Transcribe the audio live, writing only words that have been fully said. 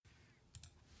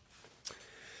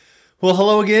Well,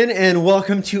 hello again, and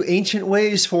welcome to Ancient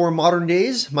Ways for Modern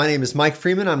Days. My name is Mike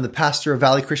Freeman. I'm the pastor of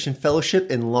Valley Christian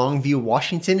Fellowship in Longview,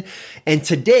 Washington. And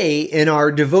today in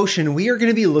our devotion, we are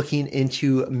going to be looking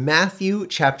into Matthew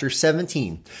chapter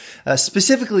 17.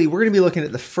 Specifically, we're going to be looking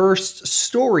at the first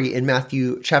story in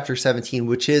Matthew chapter 17,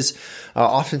 which is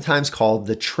oftentimes called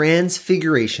the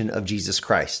Transfiguration of Jesus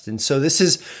Christ. And so this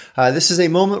is a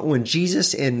moment when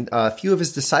Jesus and a few of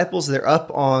his disciples, they're up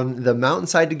on the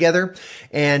mountainside together,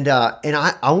 and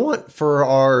I want, for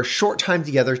our short time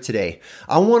together today,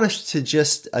 I want us to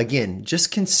just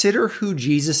consider who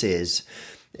Jesus is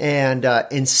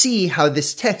and see how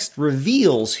this text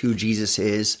reveals who Jesus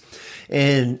is.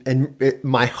 And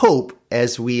my hope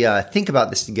as we think about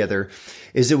this together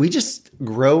is that we just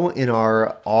grow in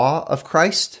our awe of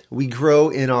Christ. We grow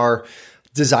in our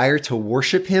desire to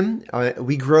worship him.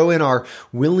 We grow in our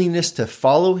willingness to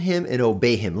follow him and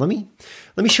obey him. Let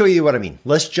me show you what I mean.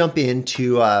 Let's jump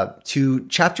into to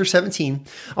chapter 17.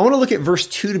 I want to look at verse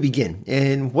 2 to begin.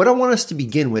 And what I want us to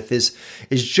begin with is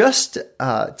just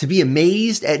to be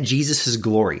amazed at Jesus'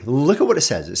 glory. Look at what it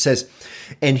says. It says,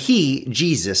 "And he,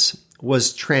 Jesus,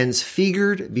 was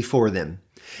transfigured before them,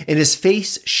 and his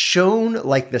face shone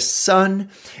like the sun,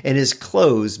 and his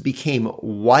clothes became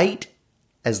white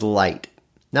as light."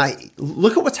 Now,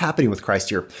 look at what's happening with Christ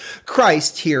here.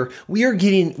 Christ here, we are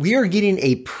getting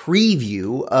a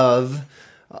preview of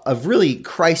really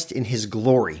Christ in his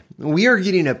glory. We are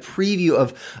getting a preview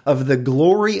of the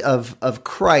glory of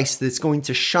Christ that's going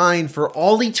to shine for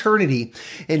all eternity.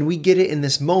 And we get it in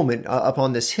this moment up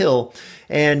on this hill,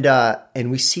 and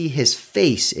we see his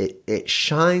face. It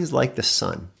shines like the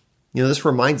sun. You know, this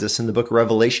reminds us in the book of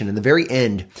Revelation, in the very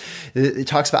end, it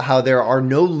talks about how there are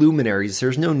no luminaries.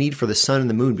 There's no need for the sun and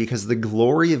the moon because the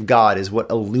glory of God is what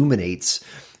illuminates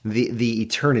the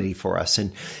eternity for us.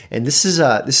 And this is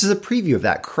a preview of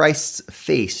that. Christ's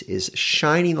face is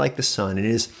shining like the sun,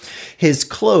 and his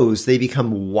clothes, they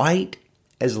become white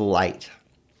as light.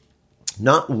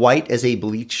 Not white as a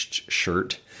bleached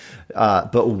shirt,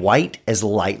 but white as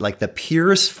light, like the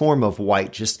purest form of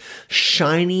white, just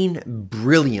shining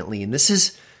brilliantly. And this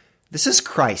is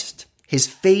Christ. His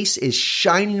face is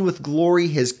shining with glory.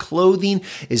 His clothing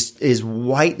is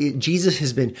white. Jesus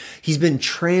he's been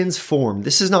transformed.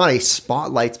 This is not a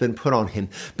spotlight's been put on him,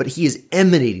 but he is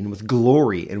emanating with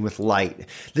glory and with light.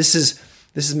 This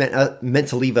is meant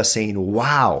to leave us saying,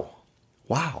 wow.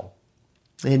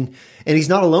 And he's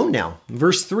not alone now. In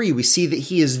verse 3, we see that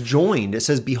he is joined. It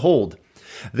says, "Behold,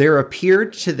 there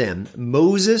appeared to them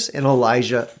Moses and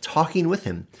Elijah talking with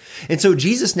him." And so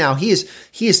Jesus now, he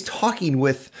is talking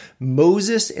with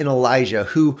Moses and Elijah,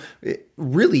 who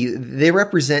really, they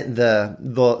represent the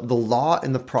law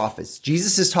and the prophets.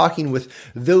 Jesus is talking with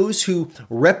those who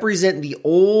represent the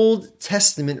Old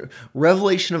Testament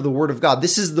revelation of the Word of God.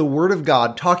 This is the Word of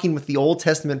God talking with the Old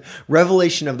Testament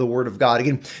revelation of the Word of God.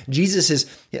 Again, Jesus is,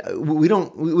 we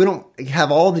don't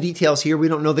have all the details here. We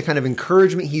don't know the kind of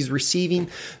encouragement he's receiving,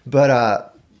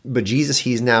 but Jesus,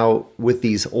 he's now with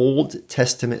these Old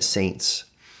Testament saints,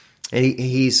 and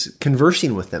he's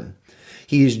conversing with them.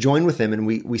 He is joined with them, and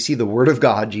we see the Word of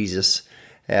God, Jesus,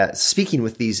 speaking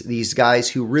with these guys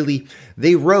who really,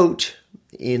 they wrote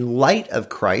in light of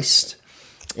Christ.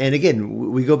 And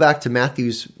again, we go back to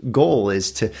Matthew's goal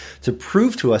is to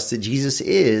prove to us that Jesus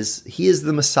is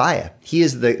the Messiah. He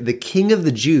is the King of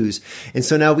the Jews. And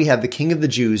so now we have the King of the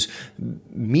Jews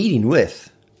meeting with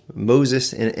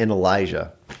Moses and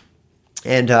Elijah.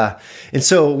 And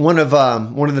so one of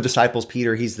the disciples,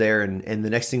 Peter, he's there, and the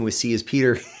next thing we see is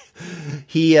Peter.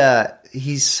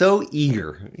 He's so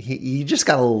eager. You just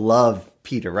gotta love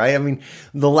Peter, right? I mean,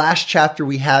 the last chapter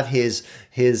we have his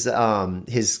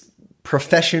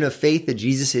profession of faith that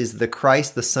Jesus is the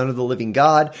Christ, the Son of the living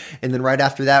God. And then right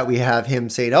after that, we have him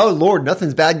saying, "Oh Lord,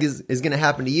 nothing's bad is going to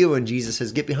happen to you." And Jesus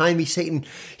says, "Get behind me, Satan."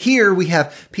 Here we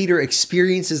have Peter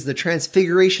experiences the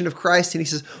transfiguration of Christ, and he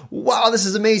says, "Wow, this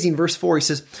is amazing." Verse 4, he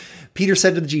says, Peter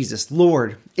said to Jesus,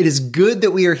 "Lord, it is good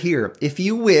that we are here. If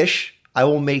you wish, I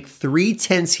will make 3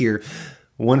 tents here,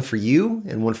 one for you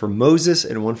and one for Moses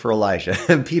and one for Elijah."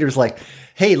 And Peter's like,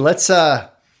 "Hey, let's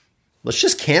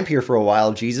just camp here for a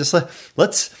while, Jesus.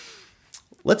 Let's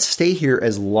stay here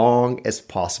as long as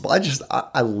possible."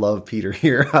 I love Peter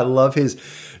here. I love his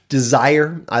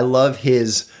desire. I love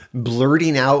his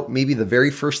blurting out maybe the very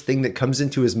first thing that comes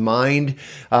into his mind.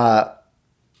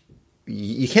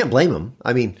 You can't blame him.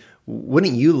 I mean,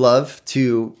 wouldn't you love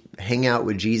to hang out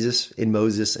with Jesus and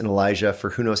Moses and Elijah for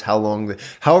who knows how long,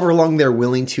 however long they're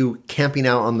willing to, camping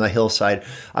out on the hillside?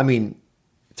 I mean,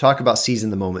 talk about seizing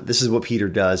the moment. This is what Peter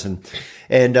does. And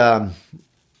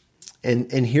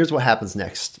here's what happens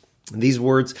next. These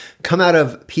words come out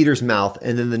of Peter's mouth,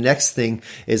 and then the next thing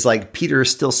is like Peter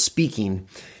is still speaking,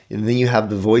 and then you have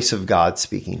the voice of God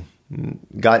speaking.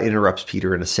 God interrupts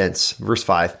Peter in a sense. Verse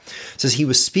 5 says, he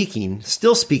was speaking,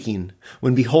 still speaking,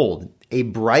 when behold, a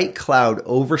bright cloud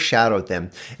overshadowed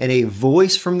them, and a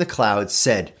voice from the cloud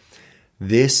said,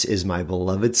 this is my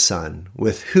beloved Son,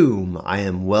 with whom I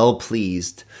am well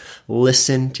pleased.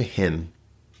 Listen to him.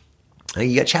 Now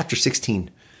you got chapter 16.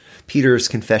 Peter's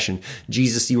confession,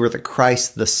 Jesus, you are the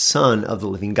Christ, the Son of the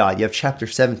living God. You have chapter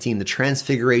 17, the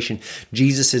transfiguration.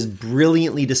 Jesus is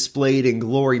brilliantly displayed in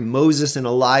glory. Moses and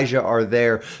Elijah are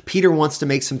there. Peter wants to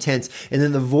make some tents. And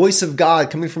then the voice of God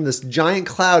coming from this giant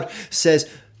cloud says,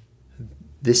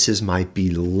 this is my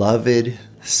beloved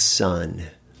Son,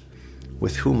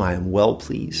 with whom I am well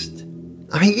pleased.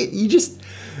 I mean,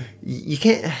 you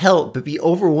can't help but be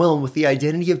overwhelmed with the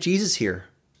identity of Jesus here.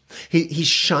 He's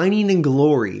shining in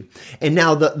glory. And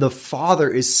now the Father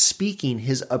is speaking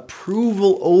his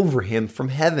approval over him from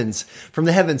the heavens.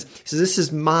 He says, this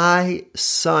is my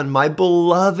Son, my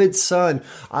beloved Son,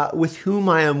 with whom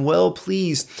I am well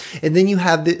pleased. And then you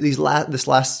have this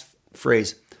last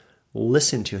phrase,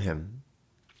 listen to him.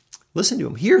 Listen to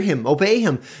him, hear him, obey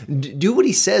him, do what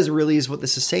he says really is what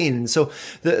this is saying. And so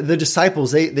the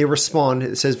disciples, they respond.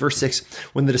 It says, verse 6,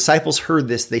 when the disciples heard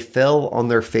this, they fell on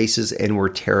their faces and were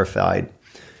terrified.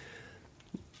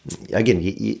 Again,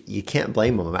 you can't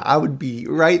blame them. I would be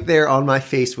right there on my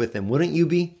face with them. Wouldn't you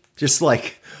be? Just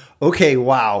like, okay,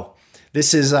 wow,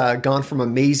 this has gone from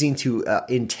amazing to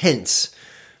intense.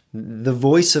 The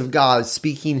voice of God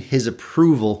speaking his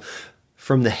approval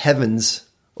from the heavens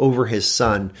over his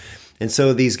Son. And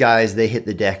so these guys, they hit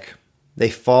the deck.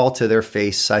 They fall to their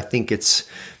face. I think it's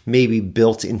maybe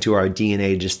built into our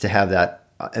DNA just to have that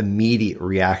immediate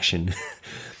reaction.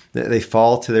 They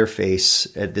fall to their face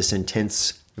at this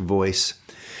intense voice.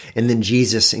 And then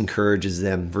Jesus encourages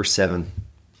them. Verse 7,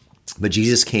 but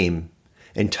Jesus came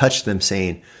and touched them,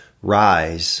 saying,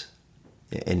 rise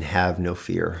and have no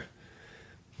fear.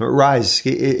 But rise,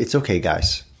 it's okay,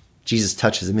 guys. Jesus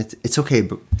touches them. It's okay,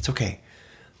 but it's okay.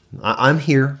 I'm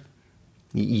here.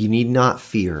 You need not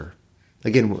fear.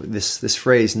 Again, this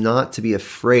phrase, not to be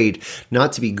afraid,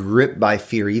 not to be gripped by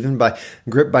fear,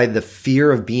 gripped by the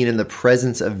fear of being in the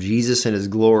presence of Jesus and his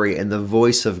glory and the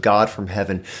voice of God from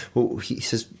heaven. He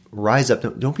says, rise up.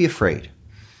 Don't be afraid.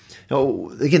 Now,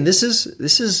 again, this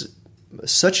is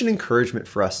such an encouragement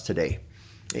for us today.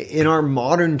 In our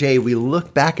modern day, we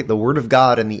look back at the Word of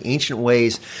God and the ancient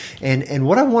ways. And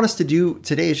what I want us to do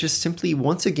today is just simply,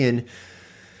 once again,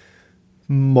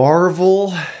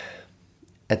 marvel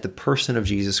at the person of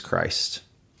Jesus Christ.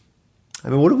 I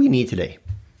mean, what do we need today?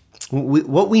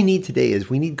 What we need today is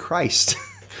we need Christ.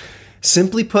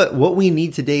 Simply put, what we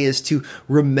need today is to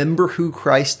remember who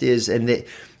Christ is and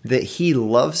that he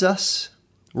loves us.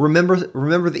 Remember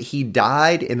that he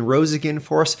died and rose again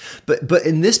for us. But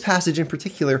in this passage in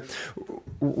particular,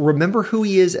 remember who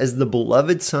he is as the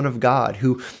beloved Son of God,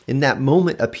 who in that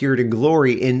moment appeared in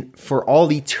glory and for all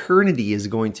eternity is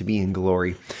going to be in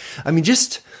glory. I mean,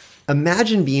 just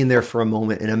imagine being there for a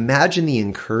moment and imagine the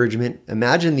encouragement,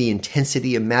 imagine the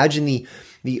intensity, imagine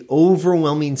the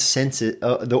overwhelming senses,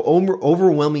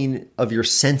 overwhelming of your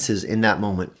senses in that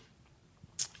moment.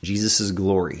 Jesus'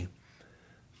 glory.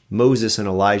 Moses and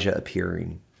Elijah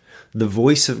appearing, the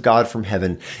voice of God from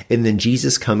heaven, and then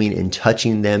Jesus coming and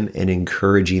touching them and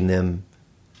encouraging them.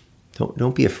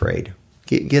 Don't be afraid.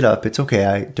 Get up. It's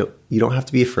okay. You don't have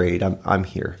to be afraid. I'm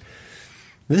here.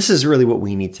 This is really what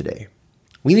we need today.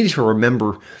 We need to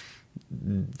remember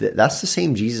that that's the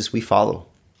same Jesus we follow.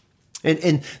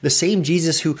 And the same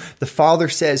Jesus who the Father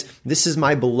says, this is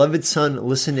my beloved Son,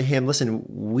 listen to him. Listen,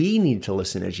 we need to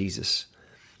listen to Jesus.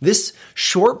 This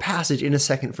short passage in a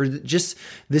second, for just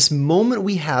this moment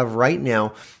we have right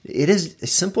now, it is a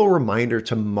simple reminder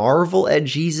to marvel at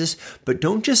Jesus, but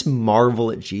don't just marvel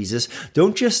at Jesus.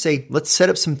 Don't just say, let's set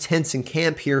up some tents and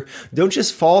camp here. Don't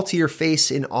just fall to your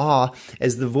face in awe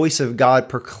as the voice of God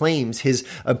proclaims his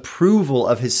approval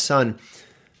of his Son.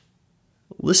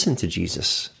 Listen to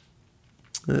Jesus.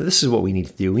 This is what we need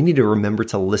to do. We need to remember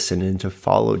to listen and to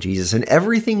follow Jesus and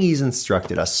everything he's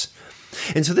instructed us.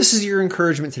 And so this is your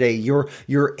encouragement today.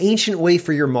 Your ancient way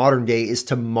for your modern day is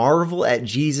to marvel at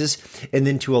Jesus and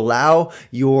then to allow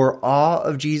your awe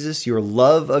of Jesus, your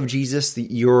love of Jesus,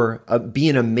 your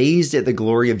being amazed at the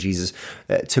glory of Jesus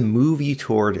to move you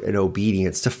toward an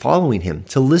obedience, to following him,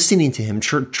 to listening to him,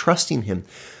 trusting him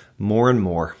more and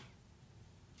more.